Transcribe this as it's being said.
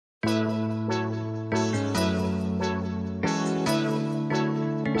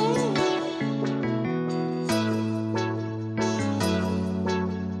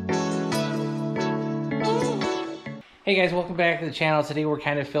Hey guys, welcome back to the channel. Today we're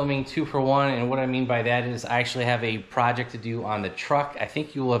kind of filming 2 for 1, and what I mean by that is I actually have a project to do on the truck. I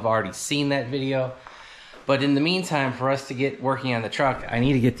think you will have already seen that video, but in the meantime, for us to get working on the truck, I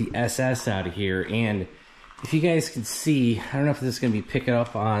need to get the SS out of here. And if you guys can see, I don't know if this is going to be picking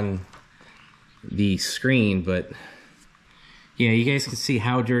up on the screen, but yeah, you guys can see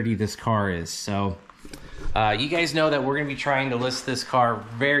how dirty this car is. So you guys know that we're going to be trying to list this car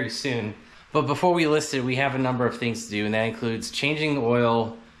very soon. But before we list it, we have a number of things to do, and that includes changing the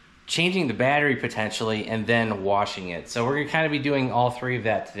oil, changing the battery potentially, and then washing it. So we're going to kind of be doing all three of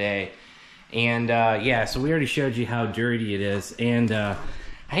that today. And yeah, so we already showed you how dirty it is. And I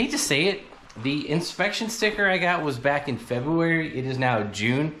hate to say it, the inspection sticker I got was back in February. It is now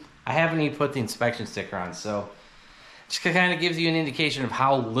June. I haven't even put the inspection sticker on, so just kind of gives you an indication of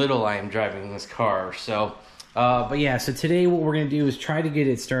how little I am driving this car. So, but yeah, so today what we're going to do is try to get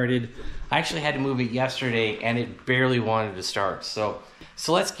it started. I actually had to move it yesterday and it barely wanted to start. So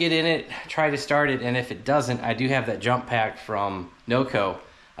let's get in it, try to start it, and if it doesn't, I do have that jump pack from NOCO.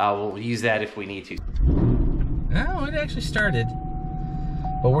 We'll use that if we need to. Oh, it actually started.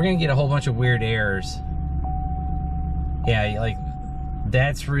 But we're gonna get a whole bunch of weird errors. Yeah, like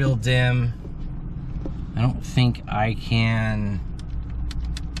that's real dim. I don't think I can.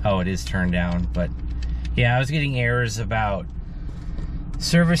 Oh, it is turned down, but yeah, I was getting errors about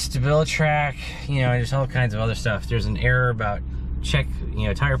service stability track, you know, there's all kinds of other stuff. There's an error about check, you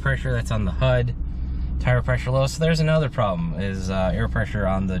know, tire pressure, that's on the HUD, tire pressure low. So there's another problem, is air pressure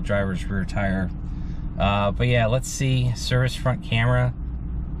on the driver's rear tire. But yeah, let's see, service front camera,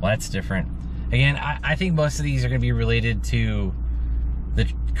 well, that's different. Again, I think most of these are gonna be related to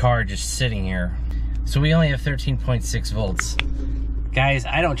the car just sitting here. So we only have 13.6 volts. Guys,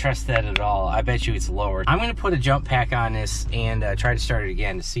 I don't trust that at all. I bet you it's lower. I'm gonna put a jump pack on this and try to start it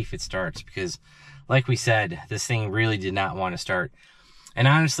again to see if it starts, because like we said, this thing really did not want to start. And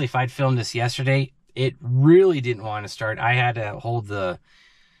honestly, if I'd filmed this yesterday, it really didn't want to start. I had to hold the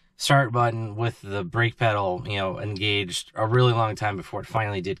start button with the brake pedal, you know, engaged a really long time before it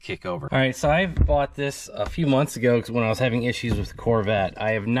finally did kick over. All right, so I bought this a few months ago because when I was having issues with the Corvette.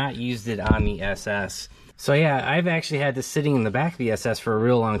 I have not used it on the SS. So yeah, I've actually had this sitting in the back of the SS for a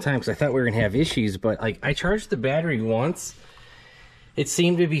real long time because I thought we were gonna have issues, but like I charged the battery once. It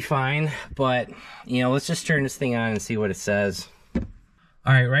seemed to be fine, but you know, let's just turn this thing on and see what it says.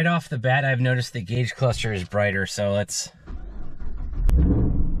 All right, right off the bat, I've noticed the gauge cluster is brighter, so let's...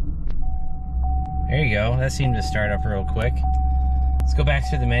 There you go, that seemed to start up real quick. Let's go back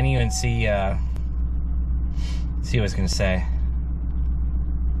to the menu and see what it's gonna say.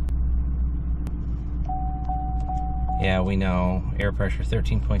 Yeah, we know, air pressure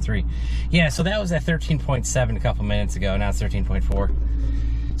 13.3. Yeah, so that was at 13.7 a couple minutes ago, now it's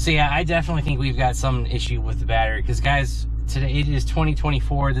 13.4. So yeah, I definitely think we've got some issue with the battery, because guys, today it is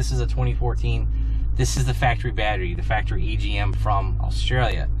 2024, this is a 2014. This is the factory battery, the factory EGM from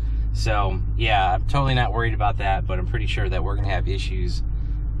Australia. So yeah, I'm totally not worried about that, but I'm pretty sure that we're gonna have issues,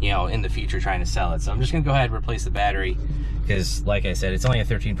 you know, in the future trying to sell it. So I'm just gonna go ahead and replace the battery, because like I said, it's only at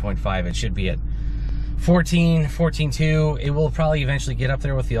 13.5, it should be at 14, 14.2. It will probably eventually get up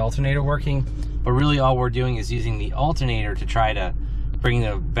there with the alternator working, but really all we're doing is using the alternator to try to bring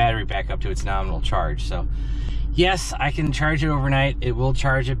the battery back up to its nominal charge. So yes, I can charge it overnight. It will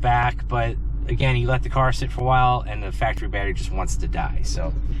charge it back, but again, you let the car sit for a while and the factory battery just wants to die.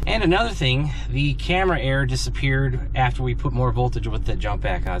 So, and another thing, the camera error disappeared after we put more voltage with the jump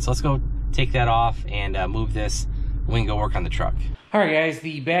pack on. So let's go take that off and move this. We can go work on the truck. All right, guys,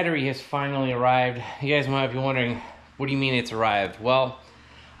 the battery has finally arrived. You guys might be wondering, what do you mean it's arrived? Well,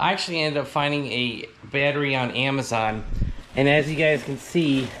 I actually ended up finding a battery on Amazon, and as you guys can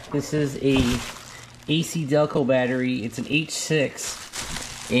see, this is a AC Delco battery. It's an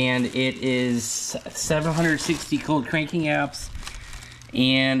H6, and it is 760 cold cranking amps,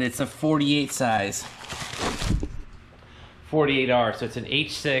 and it's a 48 size, 48R. So it's an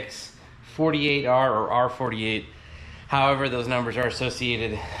H6, 48R or R48. However, those numbers are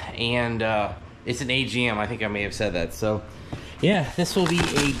associated, and it's an AGM. I think I may have said that. So yeah, this will be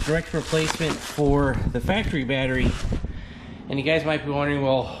a direct replacement for the factory battery. And you guys might be wondering,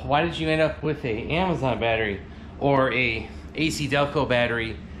 well, why did you end up with a Amazon battery or a AC Delco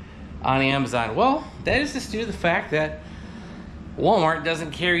battery on Amazon? Well, that is just due to the fact that Walmart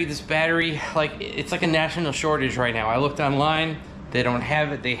doesn't carry this battery. Like, it's like a national shortage right now. I looked online, they don't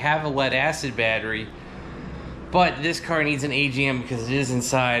have it. They have a lead acid battery, but this car needs an AGM because it is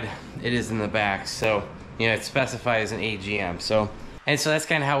inside, it is in the back. So, you know, it specifies an AGM. So that's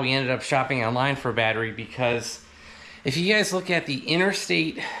kind of how we ended up shopping online for a battery, because if you guys look at the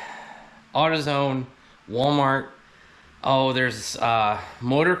Interstate, AutoZone, Walmart, Oh, there's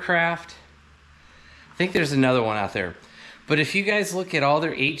Motorcraft. I think there's another one out there. But if you guys look at all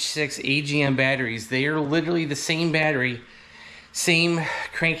their H6 AGM batteries, they are literally the same battery, same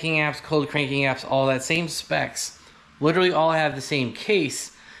cranking apps, cold cranking apps, all that, same specs. Literally all have the same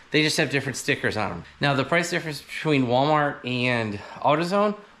case. They just have different stickers on them. Now, the price difference between Walmart and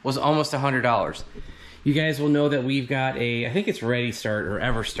AutoZone was almost $100. You guys will know that we've got a, I think it's Ready Start or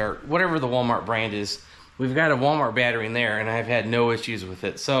Ever Start, whatever the Walmart brand is. We've got a Walmart battery in there, and I've had no issues with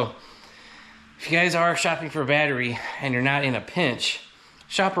it. So if you guys are shopping for a battery and you're not in a pinch,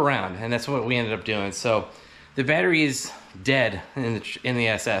 shop around, and that's what we ended up doing. So the battery is dead in the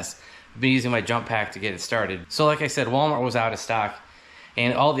SS. I've been using my jump pack to get it started. So like I said, Walmart was out of stock,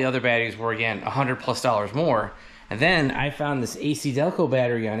 and all the other batteries were, again, $100+ more. And then I found this AC Delco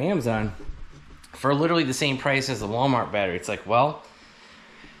battery on Amazon for literally the same price as the Walmart battery. It's like, well,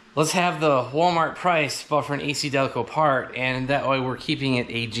 let's have the Walmart price, but for an AC Delco part, and that way we're keeping it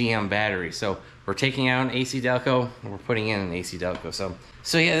a GM battery. So we're taking out an AC Delco, and we're putting in an AC Delco. So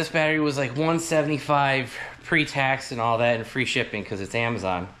yeah, this battery was like $175 pre-tax and all that, and free shipping because it's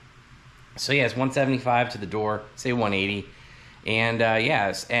Amazon. So yeah, it's $175 to the door, say $180. And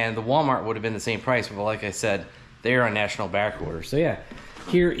yes, and the Walmart would have been the same price, but like I said, they're on national back order. So yeah,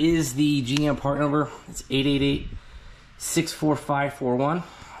 here is the GM part number. It's 888-64541.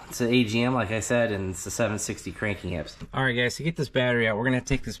 It's an AGM, like I said, and it's the 760 cranking amps. All right, guys, to get this battery out, we're gonna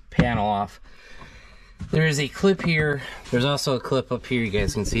take this panel off. There is a clip here. There's also a clip up here. You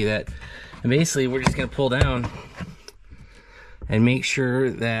guys can see that. And basically, we're just gonna pull down and make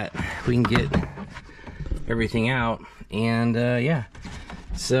sure that we can get everything out. And yeah,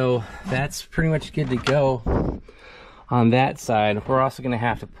 so that's pretty much good to go on that side. We're also gonna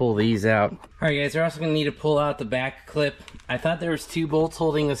have to pull these out. All right, guys, we're also gonna need to pull out the back clip. I thought there was 2 bolts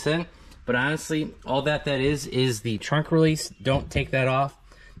holding this in, but honestly, all that is the trunk release. Don't take that off,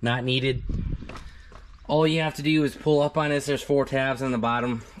 not needed. All you have to do is pull up on this. There's 4 tabs on the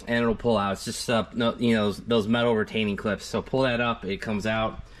bottom, and it'll pull out. It's just no, you know, those metal retaining clips. So pull that up, it comes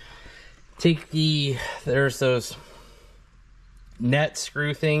out. Take there's those net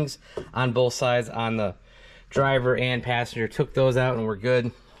screw things on both sides on the driver and passenger. Took those out and we're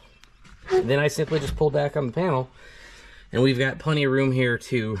good. Then I simply just pulled back on the panel, and we've got plenty of room here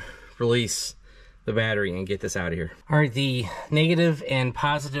to release the battery and get this out of here. All right, the negative and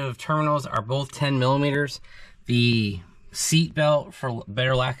positive terminals are both 10 millimeters. The seat belt, for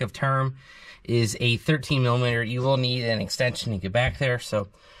better lack of term, is a 13 millimeter. You will need an extension to get back there, so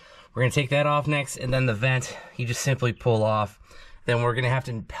we're gonna take that off next. And then the vent, you just simply pull off. Then we're gonna have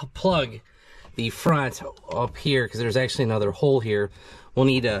to plug the front up here, because there's actually another hole here. We'll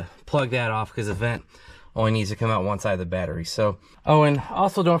need to plug that off because the vent only needs to come out one side of the battery. So, oh, and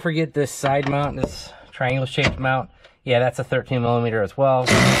also don't forget this side mount, this triangle shaped mount. Yeah, that's a 13 millimeter as well.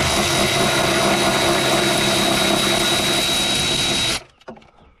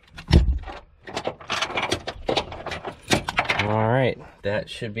 All right, that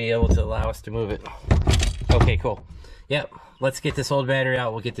should be able to allow us to move it. Okay, cool. Yep, let's get this old battery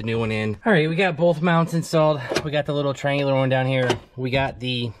out. We'll get the new one in. All right, we got both mounts installed. We got the little triangular one down here. We got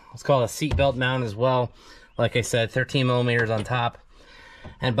the, let's call it a seat belt mount as well. Like I said, 13 millimeters on top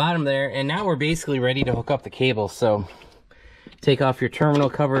and bottom there. And now we're basically ready to hook up the cable. So take off your terminal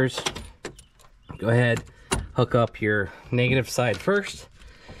covers. Go ahead, hook up your negative side first.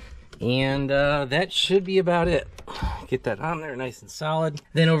 And that should be about it. Get that on there nice and solid.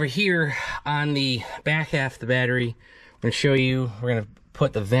 Then over here on the back half of the battery, I'm gonna show you, we're gonna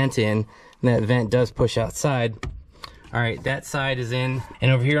put the vent in, and that vent does push outside. All right, that side is in.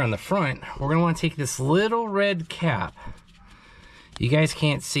 And over here on the front, we're gonna wanna take this little red cap. You guys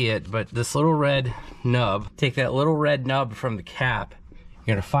can't see it, but this little red nub, take that little red nub from the cap.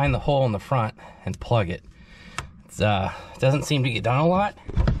 You're gonna find the hole in the front and plug it. It doesn't seem to get done a lot,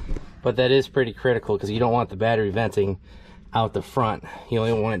 but that is pretty critical because you don't want the battery venting out the front. You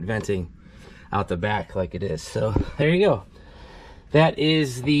only want it venting out the back like it is. So there you go. That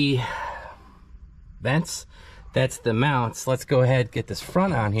is the vents. That's the mounts. Let's go ahead, get this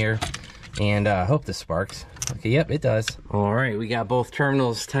front on here, and hope this sparks. Okay, yep, it does. All right, we got both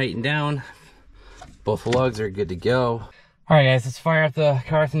terminals tightened down. Both lugs are good to go. All right, guys, let's fire up the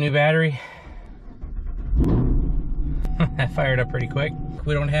car with the new battery. That fired up pretty quick.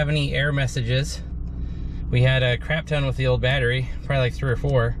 We don't have any error messages. We had a crap ton with the old battery, probably like 3 or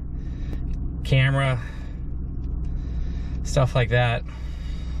 4. Camera, stuff like that.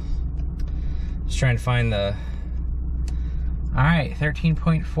 Just trying to find the, all right,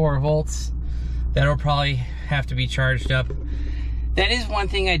 13.4 volts. That'll probably have to be charged up. That is one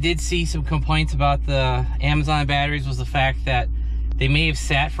thing I did see some complaints about the Amazon batteries, was the fact that they may have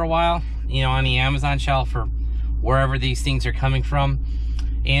sat for a while, you know, on the Amazon shelf or wherever these things are coming from.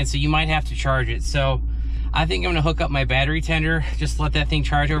 And so you might have to charge it. So I think I'm gonna hook up my battery tender, just let that thing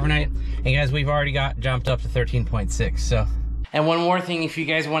charge overnight. And guys, we've already got jumped up to 13.6, so. And one more thing, if you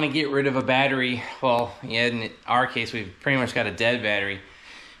guys wanna get rid of a battery, well, yeah, in our case, we've pretty much got a dead battery.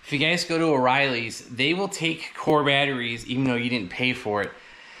 If you guys go to O'Reilly's, they will take core batteries even though you didn't pay for it.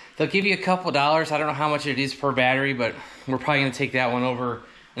 They'll give you a couple dollars. I don't know how much it is per battery, but we're probably gonna take that one over.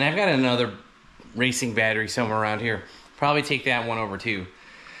 And I've got another racing battery somewhere around here. Probably take that one over too.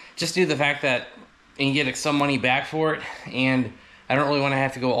 Just due to the fact that you get some money back for it, and I don't really want to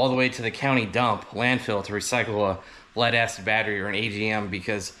have to go all the way to the county dump landfill to recycle a lead acid battery or an AGM,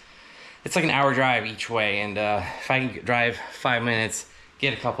 because it's like an hour drive each way, and if I can drive 5 minutes,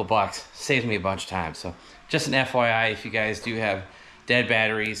 get a couple bucks, saves me a bunch of time. So just an FYI, if you guys do have dead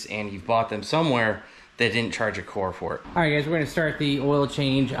batteries and you've bought them somewhere that didn't charge a core for it. All right guys, we're gonna start the oil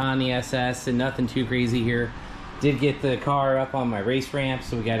change on the SS, and nothing too crazy here. Did get the car up on my race ramp,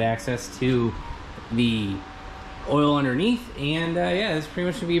 so we got access to the oil underneath, and yeah, that's pretty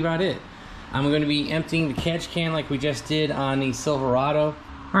much gonna be about it. I'm gonna be emptying the catch can like we just did on the Silverado.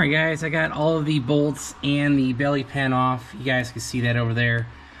 All right guys, I got all of the bolts and the belly pan off. You guys can see that over there.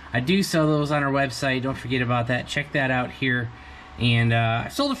 I do sell those on our website, don't forget about that. Check that out here. And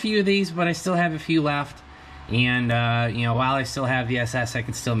I've sold a few of these, but I still have a few left. And you know, while I still have the SS, I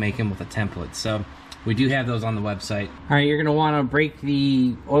can still make them with a template. So we do have those on the website. All right, you're gonna wanna break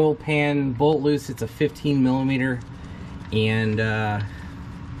the oil pan bolt loose. It's a 15 millimeter. And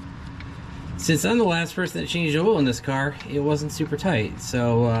since I'm the last person that changed oil in this car, it wasn't super tight.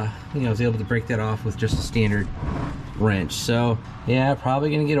 So, you know, I was able to break that off with just a standard wrench. So, yeah,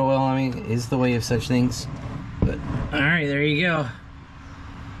 probably gonna get oil on me, is the way of such things. But, all right, there you go.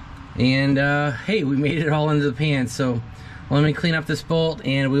 And, hey, we made it all into the pan. So, let me clean up this bolt,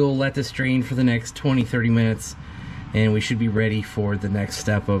 and we will let this drain for the next 20-30 minutes. And we should be ready for the next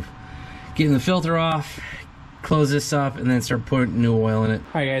step of getting the filter off, close this up, and then start putting new oil in it.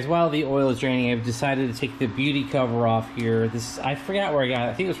 All right guys, while the oil is draining, I've decided to take the beauty cover off here. This, I forgot where I got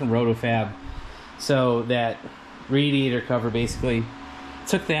it. I think it was from RotoFab. So that radiator cover, basically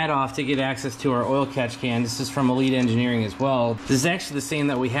took that off to get access to our oil catch can. This is from Elite Engineering as well. This is actually the same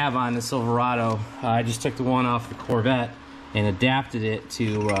that we have on the Silverado. I just took the one off the Corvette and adapted it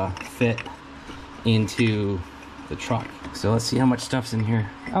to fit into the truck. So let's see how much stuff's in here.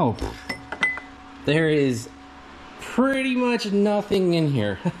 Oh, there is pretty much nothing in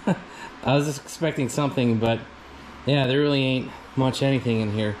here. I was just expecting something, but yeah, there really ain't much anything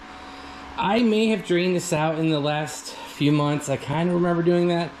in here. I may have drained this out in the last few months. I kind of remember doing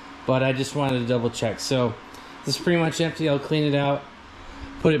that, but I just wanted to double check. So this is pretty much empty. I'll clean it out,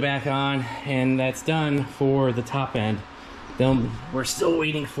 put it back on, and that's done for the top end. Then we're still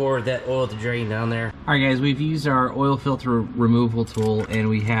waiting for that oil to drain down there. All right guys, we've used our oil filter removal tool, and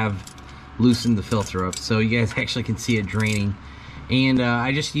we have loosened the filter up so you guys actually can see it draining. And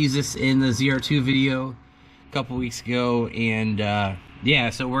I just used this in the ZR2 video a couple weeks ago, and yeah,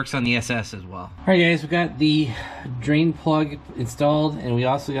 so it works on the SS as well. All right guys, we got the drain plug installed, and we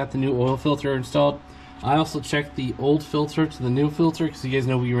also got the new oil filter installed. I also checked the old filter to the new filter, because you guys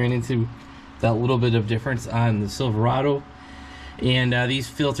know we ran into that little bit of difference on the Silverado. And these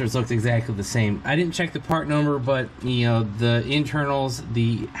filters looked exactly the same. I didn't check the part number, but you know, the internals,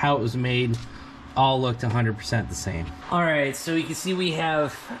 how it was made, all looked 100% the same. All right, so you can see we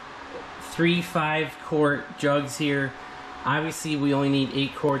have 3 5-quart jugs here. Obviously, we only need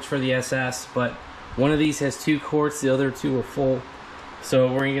 8 quarts for the SS, but one of these has 2 quarts, the other 2 are full.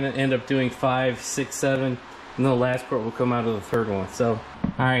 So we're gonna end up doing 5, 6, 7, and the last quart will come out of the third one. So,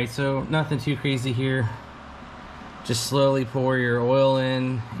 all right, so nothing too crazy here. Just slowly pour your oil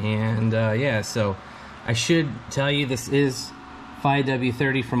in, and yeah, so I should tell you this is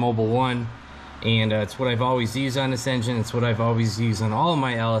 5W30 from Mobil 1, and it's what I've always used on this engine. It's what I've always used on all of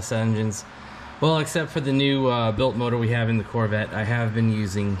my LS engines. Well, except for the new built motor we have in the Corvette, I have been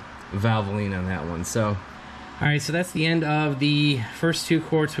using Valvoline on that one. So, all right, so that's the end of the first 2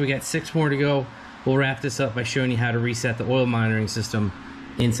 quarts. We got 6 more to go. We'll wrap this up by showing you how to reset the oil monitoring system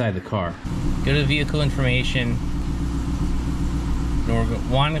inside the car. Go to vehicle information. We're going to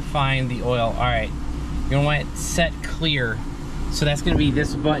want to find the oil. All right, you're going to want it set clear. So that's going to be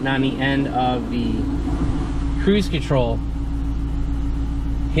this button on the end of the cruise control.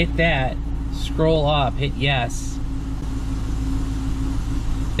 Hit that, scroll up, hit yes.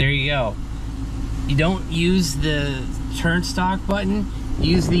 There you go. You don't use the turn stock button,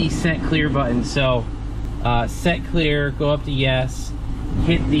 use the set clear button. So set clear, go up to yes,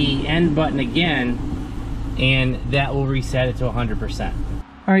 hit the end button again, and that will reset it to 100%.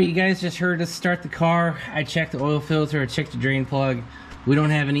 All right, you guys just heard us start the car. I checked the oil filter, I checked the drain plug. We don't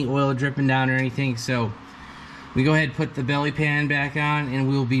have any oil dripping down or anything, so we go ahead and put the belly pan back on, and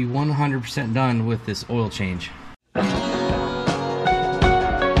we'll be 100% done with this oil change.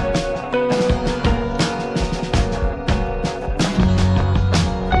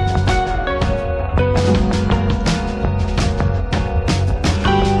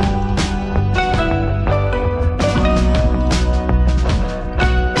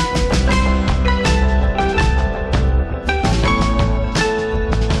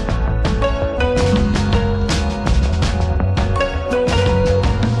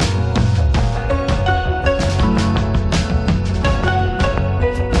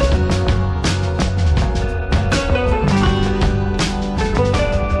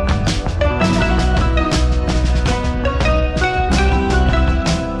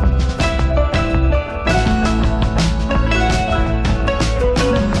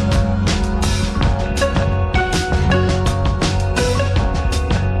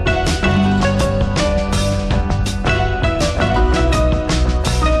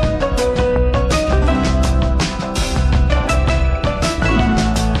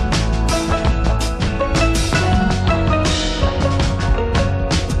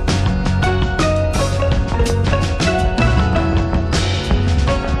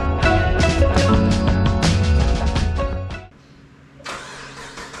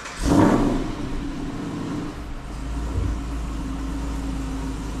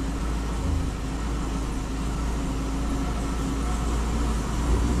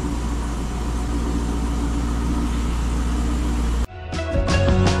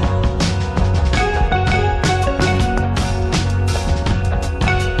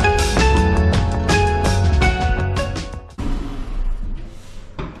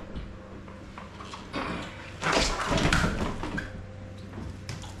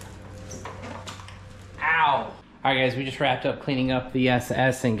 All right, guys, we just wrapped up cleaning up the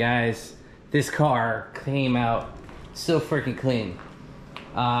SS, and guys, this car came out so freaking clean.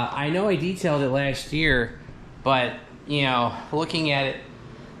 I know I detailed it last year, but you know, looking at it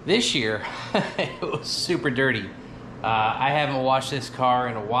this year, it was super dirty. I haven't washed this car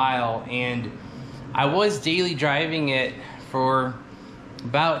in a while, and I was daily driving it for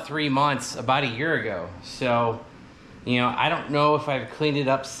about 3 months, about a year ago. So, you know, I don't know if I've cleaned it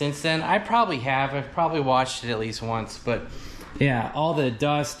up since then. I probably have. I've probably washed it at least once. But yeah, all the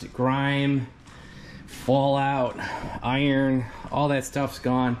dust, grime, fallout, iron, all that stuff's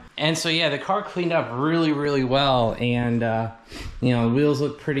gone. And so yeah, the car cleaned up really, really well. And you know, the wheels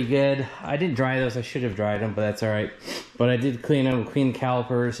look pretty good. I didn't dry those. I should have dried them, but that's all right. But I did clean them, clean the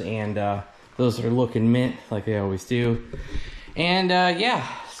calipers, and those are looking mint like they always do. And yeah,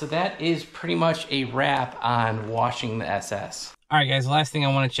 so that is pretty much a wrap on washing the SS. All right, guys, the last thing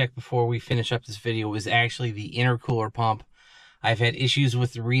I want to check before we finish up this video is actually the intercooler pump. I've had issues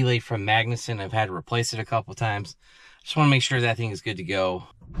with the relay from Magnuson. I've had to replace it a couple times. Just want to make sure that thing is good to go.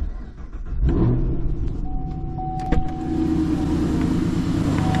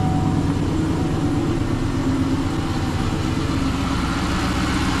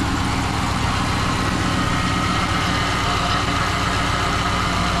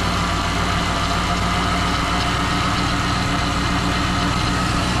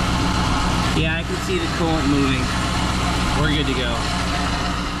 Yeah, I can see the coolant moving. We're good to go.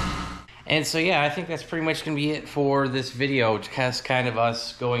 And so yeah, I think that's pretty much going to be it for this video. Just kind of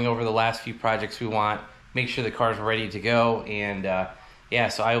us going over the last few projects we want, make sure the car's ready to go, and yeah,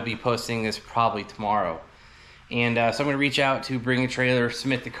 so I will be posting this probably tomorrow. And so I'm going to reach out to Bring a Trailer,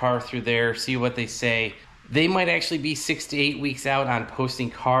 submit the car through there, see what they say. They might actually be 6 to 8 weeks out on posting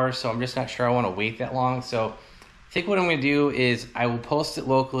cars, so I'm just not sure I want to wait that long. So I think what I'm going to do is I will post it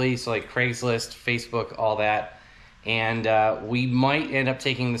locally, so like Craigslist, Facebook, all that. And we might end up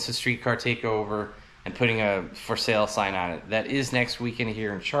taking this to Streetcar Takeover and putting a for sale sign on it. That is next weekend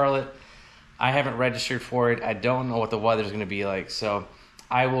here in Charlotte. I haven't registered for it. I don't know what the weather's going to be like, so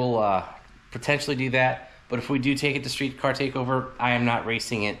I will potentially do that. But if we do take it to Streetcar Takeover, I am not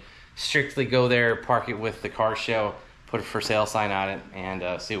racing it. Strictly go there, park it with the car show, put a for sale sign on it,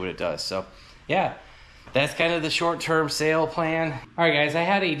 and see what it does. So yeah, that's kind of the short-term sale plan. All right, guys, I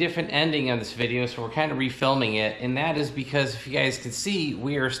had a different ending on this video, so we're kind of refilming it, and that is because, if you guys can see,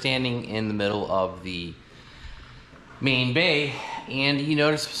 we are standing in the middle of the main bay, and you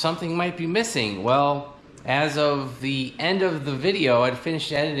notice something might be missing. Well, as of the end of the video, I'd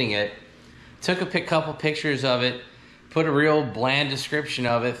finished editing it, took a couple pictures of it, put a real bland description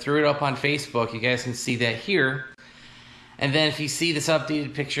of it, threw it up on Facebook. You guys can see that here. And then if you see this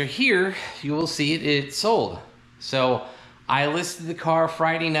updated picture here, you will see it's sold. So I listed the car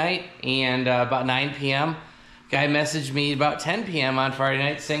Friday night, and about 9 p.m., guy messaged me about 10 p.m. on Friday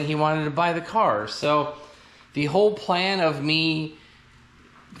night saying he wanted to buy the car. So the whole plan of me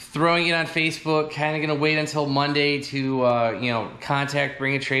throwing it on Facebook, kind of going to wait until Monday to, you know, contact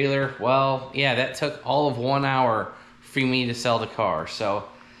Bring a Trailer. Well, yeah, that took all of 1 hour for me to sell the car. So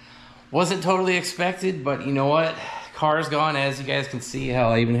wasn't totally expected, but you know what? Car's gone, as you guys can see.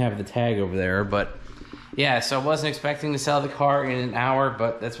 Hell, I even have the tag over there. But yeah, so I wasn't expecting to sell the car in an hour,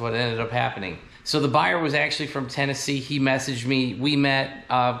 but that's what ended up happening. So the buyer was actually from Tennessee. He messaged me. We met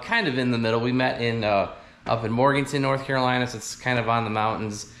kind of in the middle. We met in up in Morganton, North Carolina, so it's kind of on the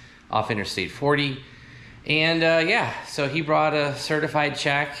mountains off Interstate 40. And yeah, so he brought a certified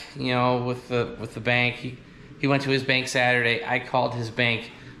check, you know, with the bank. He went to his bank Saturday. I called his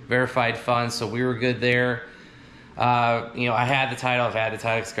bank, verified funds, so we were good there. You know, I had the title. I've had the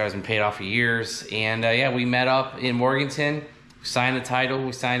title because the car's been paid off for years. And yeah, we met up in Morganton, signed the title,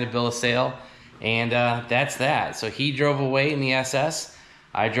 we signed a bill of sale, and that's that. So he drove away in the SS.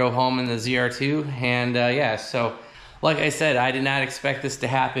 I drove home in the ZR2, and yeah, so like I said, I did not expect this to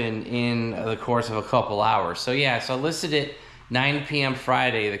happen in the course of a couple hours. So yeah, so I listed it 9 p.m.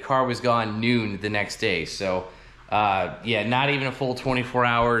 Friday. The car was gone noon the next day. So yeah, not even a full 24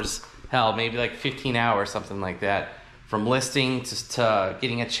 hours. Hell, maybe like 15 hours, something like that, from listing to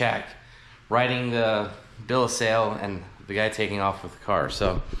getting a check, writing the bill of sale, and the guy taking off with the car.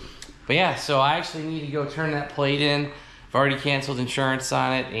 So, but yeah, so I actually need to go turn that plate in. I've already canceled insurance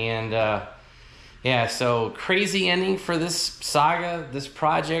on it, and yeah, so crazy ending for this saga, this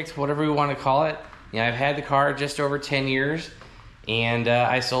project, whatever we want to call it. You know, I've had the car just over 10 years, and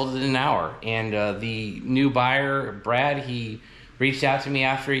I sold it in an hour. And the new buyer, Brad, he reached out to me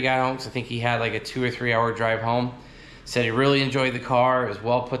after he got home, because I think he had like a 2 or 3 hour drive home. Said he really enjoyed the car. It was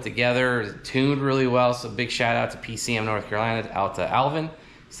well put together. It was tuned really well. So big shout out to PCM North Carolina, out to Alvin. He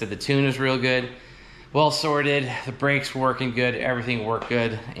said the tune was real good, well sorted. The brakes were working good. Everything worked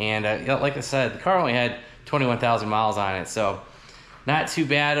good. And like I said, the car only had 21,000 miles on it, so not too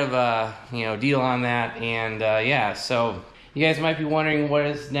bad of a deal on that. And yeah, so you guys might be wondering what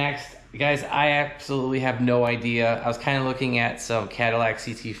is next. Guys, I absolutely have no idea. I was kind of looking at some Cadillac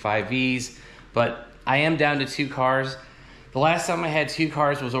CT5Vs, but I am down to 2 cars. The last time I had 2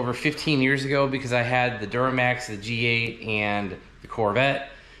 cars was over 15 years ago, because I had the Duramax, the G8, and the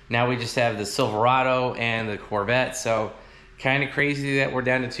Corvette. Now we just have the Silverado and the Corvette, so kind of crazy that we're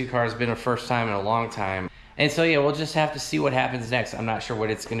down to 2 cars. It's been a first time in a long time. And so yeah, we'll just have to see what happens next. I'm not sure what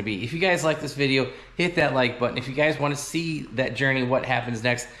it's going to be. If you guys like this video, hit that like button. If you guys want to see that journey, what happens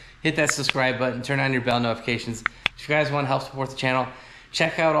next, hit that subscribe button, turn on your bell notifications. If you guys want to help support the channel,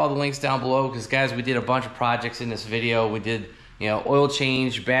 check out all the links down below, because guys, we did a bunch of projects in this video. We did, oil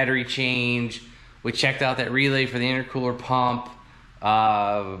change, battery change. We checked out that relay for the intercooler pump,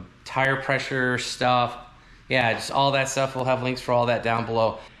 tire pressure stuff. Yeah, just all that stuff. We'll have links for all that down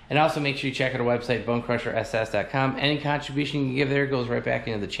below. And also make sure you check out our website, BonecrrusherSS.com. Any contribution you give there goes right back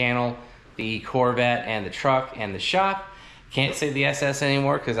into the channel, the Corvette and the truck and the shop. Can't say the SS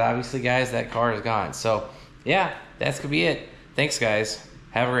anymore, because obviously, guys, that car is gone. So yeah, that's gonna be it. Thanks, guys.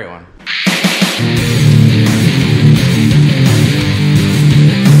 Have a great one.